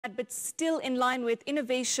but still in line with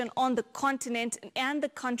innovation on the continent and the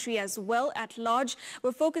country as well at large.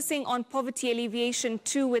 We're focusing on poverty alleviation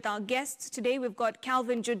too with our guests. Today we've got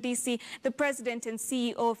Calvin Jodisi, the President and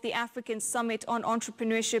CEO of the African Summit on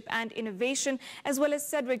Entrepreneurship and Innovation, as well as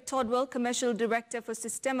Cedric Todwell, Commercial Director for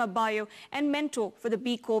Systema Bio and mentor for the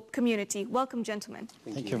B Corp community. Welcome, gentlemen.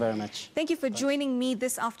 Thank you very much. Thank you for joining me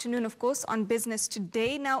this afternoon, of course, on Business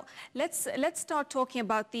Today. Now, let's start talking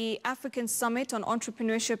about the African Summit on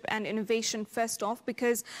Entrepreneurship and Innovation first off,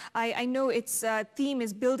 because I know its theme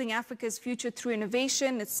is Building Africa's Future Through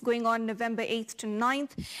Innovation. It's going on November 8th to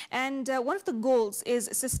 9th. And one of the goals is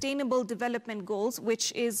Sustainable Development Goals,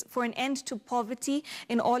 which is for an end to poverty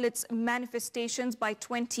in all its manifestations by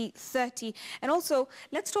 2030. And also,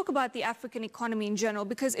 let's talk about the African economy in general,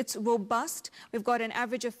 because it's robust. We've got an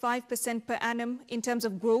average of 5% per annum in terms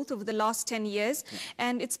of growth over the last 10 years.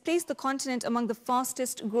 And it's placed the continent among the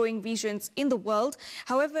fastest growing regions in the world.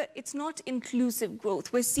 However, it's not inclusive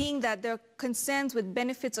growth. We're seeing that there are concerns with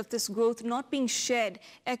benefits of this growth not being shared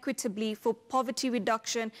equitably for poverty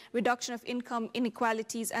reduction, reduction of income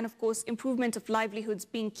inequalities, and of course, improvement of livelihoods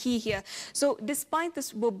being key here. So despite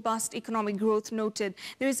this robust economic growth noted,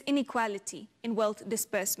 there is inequality in wealth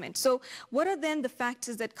disbursement. So what are then the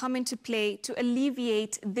factors that come into play to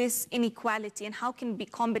alleviate this inequality, and how can it be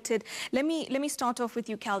combated? Let me start off with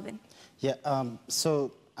you, Calvin. Yeah,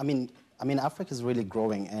 I mean, Africa is really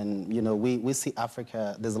growing, and, you know, we see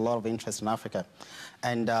Africa, there's a lot of interest in Africa.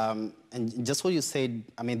 And just what you said,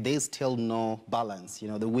 I mean, there's still no balance, you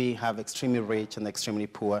know, that we have extremely rich and extremely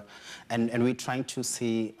poor, and we're trying to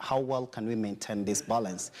see how well can we maintain this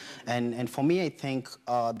balance. And for me, I think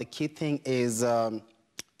the key thing is,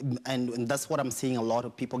 and that's what I'm seeing, a lot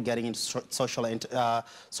of people getting into social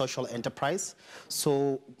enterprise.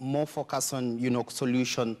 So more focus on, you know,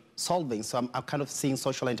 solution solving. So I'm kind of seeing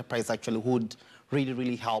social enterprise actually would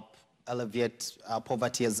really help alleviate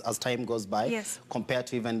poverty as time goes by. Yes. Compared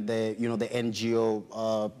to even the, you know, the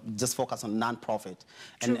NGO, just focus on non-profit.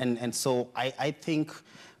 And so I think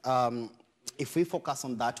if we focus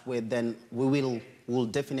on that way, then we'll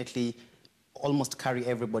definitely almost carry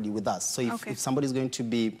everybody with us. So if somebody's going to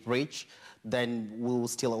be rich, then we will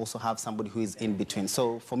still also have somebody who is in between.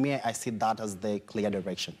 So for me, I see that as the clear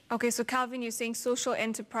direction. Okay, so Calvin, you're saying social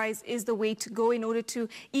enterprise is the way to go in order to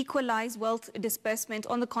equalize wealth disbursement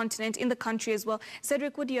on the continent, in the country as well.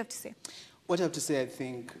 Cedric, what do you have to say? What I have to say, I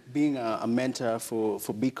think, being a mentor for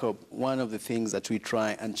B Corp, one of the things that we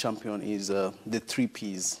try and champion is the 3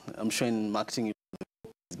 Ps. I'm sure in marketing,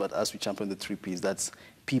 but as we champion the 3 Ps, that's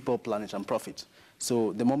people, planet, and profit.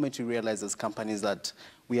 So the moment you realize as companies that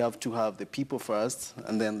we have to have the people first,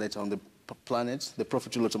 and then later on the planet, the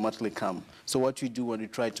profit will automatically come. So what we do when we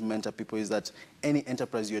try to mentor people is that any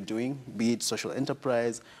enterprise you're doing, be it social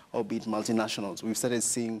enterprise or be it multinationals, we've started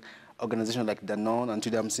seeing organizations like Danone, and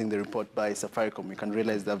today I'm seeing the report by Safaricom. You can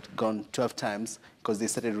realize they've gone 12 times because they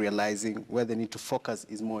started realizing where they need to focus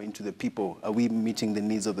is more into the people. Are we meeting the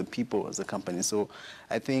needs of the people as a company? So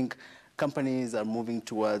I think companies are moving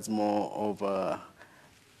towards more of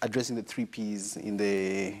addressing the 3 Ps in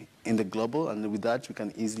the global, and with that we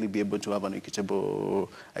can easily be able to have an equitable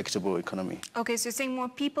economy. Okay, so you're saying more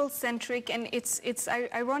people-centric, and it's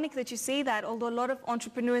ironic that you say that, although a lot of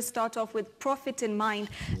entrepreneurs start off with profit in mind,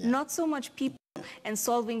 not so much people and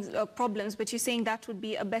solving problems, but you're saying that would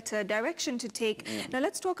be a better direction to take. Now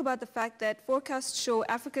let's talk about the fact that forecasts show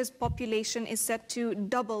Africa's population is set to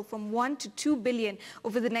double from 1 to 2 billion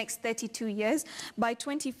over the next 32 years. By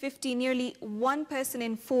 2050, nearly 1 person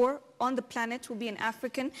in 4 on the planet will be an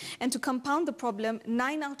African, and to compound the problem,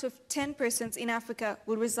 9 out of 10 persons in Africa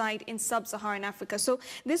will reside in sub-Saharan Africa. So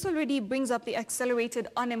this already brings up the accelerated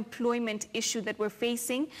unemployment issue that we're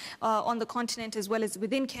facing on the continent as well as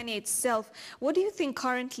within Kenya itself. What do you think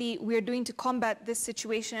currently we're doing to combat this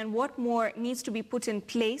situation, and what more needs to be put in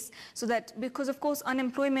place so that, because of course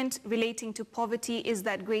unemployment relating to poverty is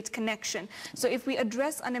that great connection. So if we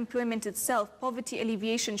address unemployment itself, poverty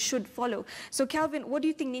alleviation should follow. So Calvin, what do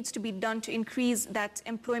you think needs to be done to increase that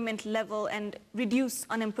employment level and reduce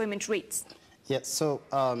unemployment rates? Yeah, so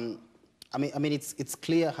I mean, it's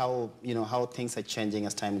clear how, you know, how things are changing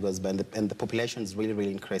as time goes by, and the population is really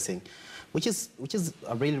increasing, which is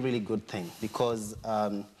a really good thing, because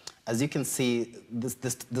as you can see,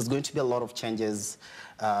 there's going to be a lot of changes,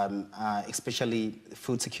 especially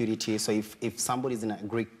food security. So if somebody's in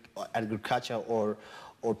agriculture or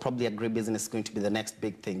probably agribusiness is going to be the next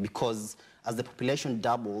big thing, because as the population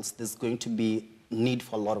doubles, there's going to be need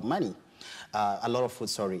for a lot of money. a lot of food,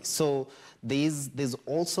 sorry. So there's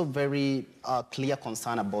also very clear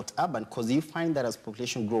concern about urban, because you find that as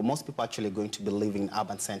population grow, most people actually are going to be living in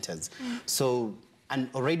urban centers. So And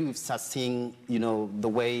already we've started seeing, the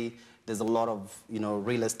way there's a lot of,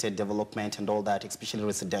 real estate development and all that, especially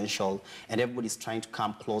residential, and everybody's trying to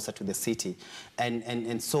come closer to the city.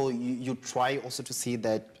 And so you try also to see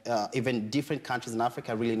that even different countries in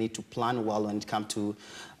Africa really need to plan well when it comes to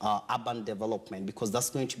urban development, because that's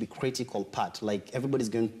going to be a critical part. Like, everybody's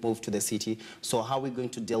going to move to the city, so how are we going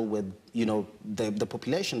to deal with, the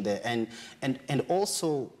population there? And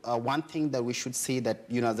also, one thing that we should see that,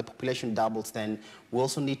 as the population doubles, then we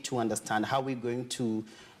also need to understand how we're going to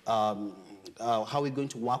how we're going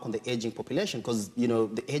to work on the aging population, because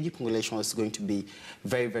the aging population is going to be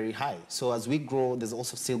very, very high. So as we grow, there's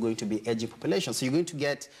also still going to be aging population. So you're going to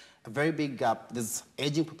get a very big gap. There's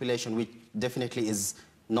aging population, which definitely is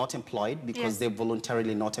not employed because they're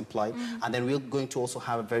voluntarily not employed, and then we're going to also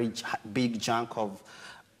have a very big chunk of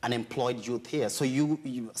unemployed youth here. So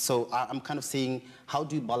so I'm kind of saying, how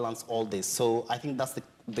do you balance all this? So I think that's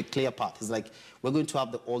the clear path. It's like, we're going to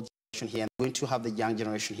have the old generation here, and we're going to have the young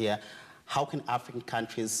generation here. How can African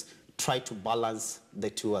countries try to balance the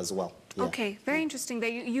two as well? Yeah. Okay, very interesting.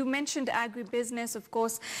 That you mentioned agribusiness, of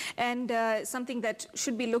course, and something that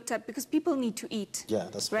should be looked at because people need to eat. Yeah,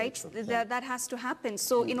 that's right. True. Yeah. That has to happen.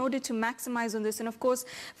 So in order to maximize on this, and of course,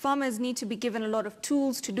 farmers need to be given a lot of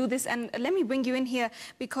tools to do this. And let me bring you in here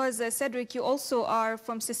because Cedric, you also are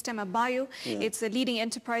from Sistema Bio. Yeah. It's a leading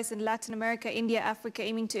enterprise in Latin America, India, Africa,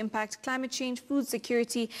 aiming to impact climate change, food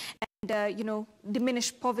security, and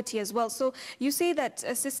diminish poverty as well. So you say that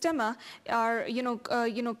Sistema are,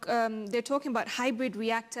 they're talking about hybrid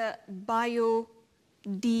reactor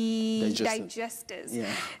biodigesters.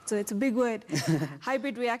 Yeah. So it's a big word.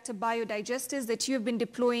 Hybrid reactor biodigesters that you have been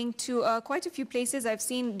deploying to quite a few places. I've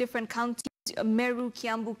seen different counties, Meru,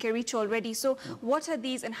 Kiambu, Kericho already. So what are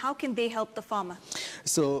these and how can they help the farmer?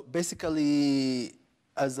 So basically,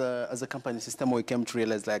 as a company system, we came to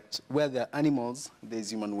realize that where there are animals,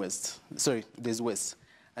 there's human waste. Sorry, there's waste.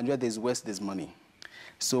 And where there's waste, there's money.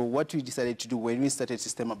 So what we decided to do when we started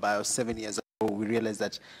Sistema Bio 7 years ago, we realized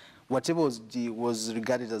that whatever was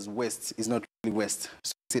regarded as waste is not really waste.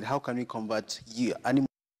 So we said, how can we convert animals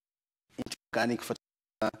into organic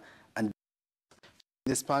fertilizer? And in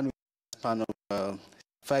the span of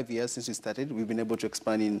 5 years since we started, we've been able to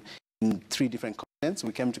expand in 3 different continents.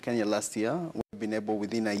 We came to Kenya last year. We've been able,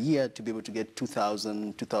 within a year, to be able to get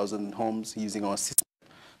 2,000 homes using our system.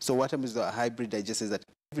 So what happens with the hybrid digesters is that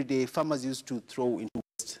every day farmers used to throw into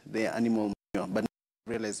waste their animal manure, but now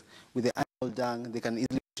they realize with the animal dung, they can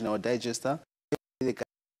easily put in our digester. They can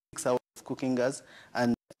 6 hours of cooking gas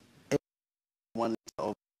and 1 liter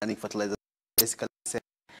of organic fertilizer, basically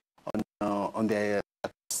on their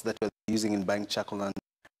costs that we're using in buying charcoal and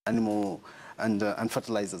animal and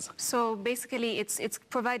fertilizers. So basically, it's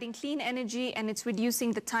providing clean energy and it's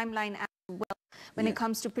reducing the timeline as well when it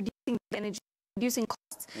comes to producing energy, reducing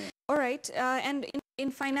costs. Yeah. All right, and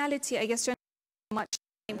in finality, I guess, much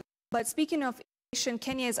time. But speaking of innovation,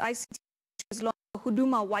 Kenya's ICT has launched a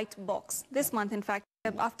Huduma White Box this month. In fact,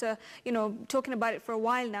 after talking about it for a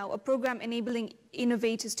while now, a program enabling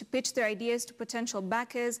innovators to pitch their ideas to potential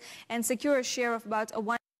backers and secure a share of about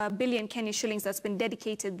 1 billion Kenya shillings that's been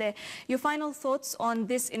dedicated there. Your final thoughts on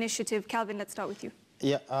this initiative, Calvin? Let's start with you.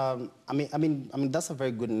 Yeah, I mean that's a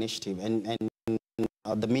very good initiative, and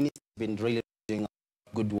the ministry has been really doing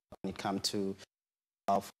good work when it comes to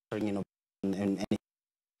fostering innovation and a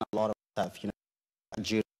lot of stuff,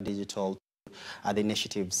 Nigeria Digital, other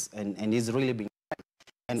initiatives, and it's really been great.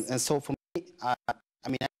 And so for me, I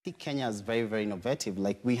think Kenya is very, very innovative.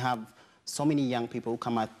 Like, we have so many young people who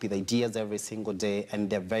come up with ideas every single day, and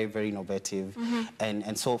they're very, very innovative.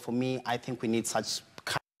 And so for me, I think we need such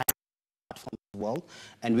platforms as well.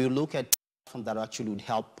 And we look at platforms that actually would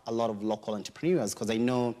help a lot of local entrepreneurs, because I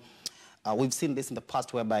know we've seen this in the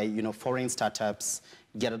past whereby, foreign startups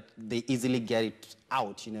they easily get it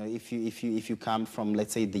out. If you come from,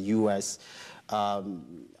 let's say, the US,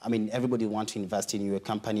 everybody wants to invest in your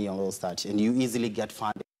company and all that, and you easily get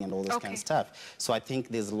funding and all this kind of stuff. So I think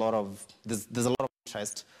there's a lot of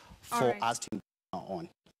interest for us to invest on.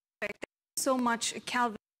 Thank you so much,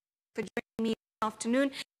 Calvin, for joining me this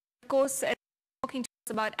afternoon. Of course, talking to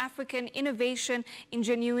us about African innovation,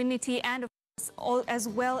 ingenuity, and of course, as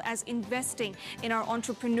well as investing in our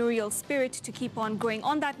entrepreneurial spirit to keep on growing.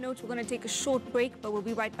 On that note, we're going to take a short break, but we'll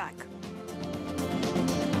be right back.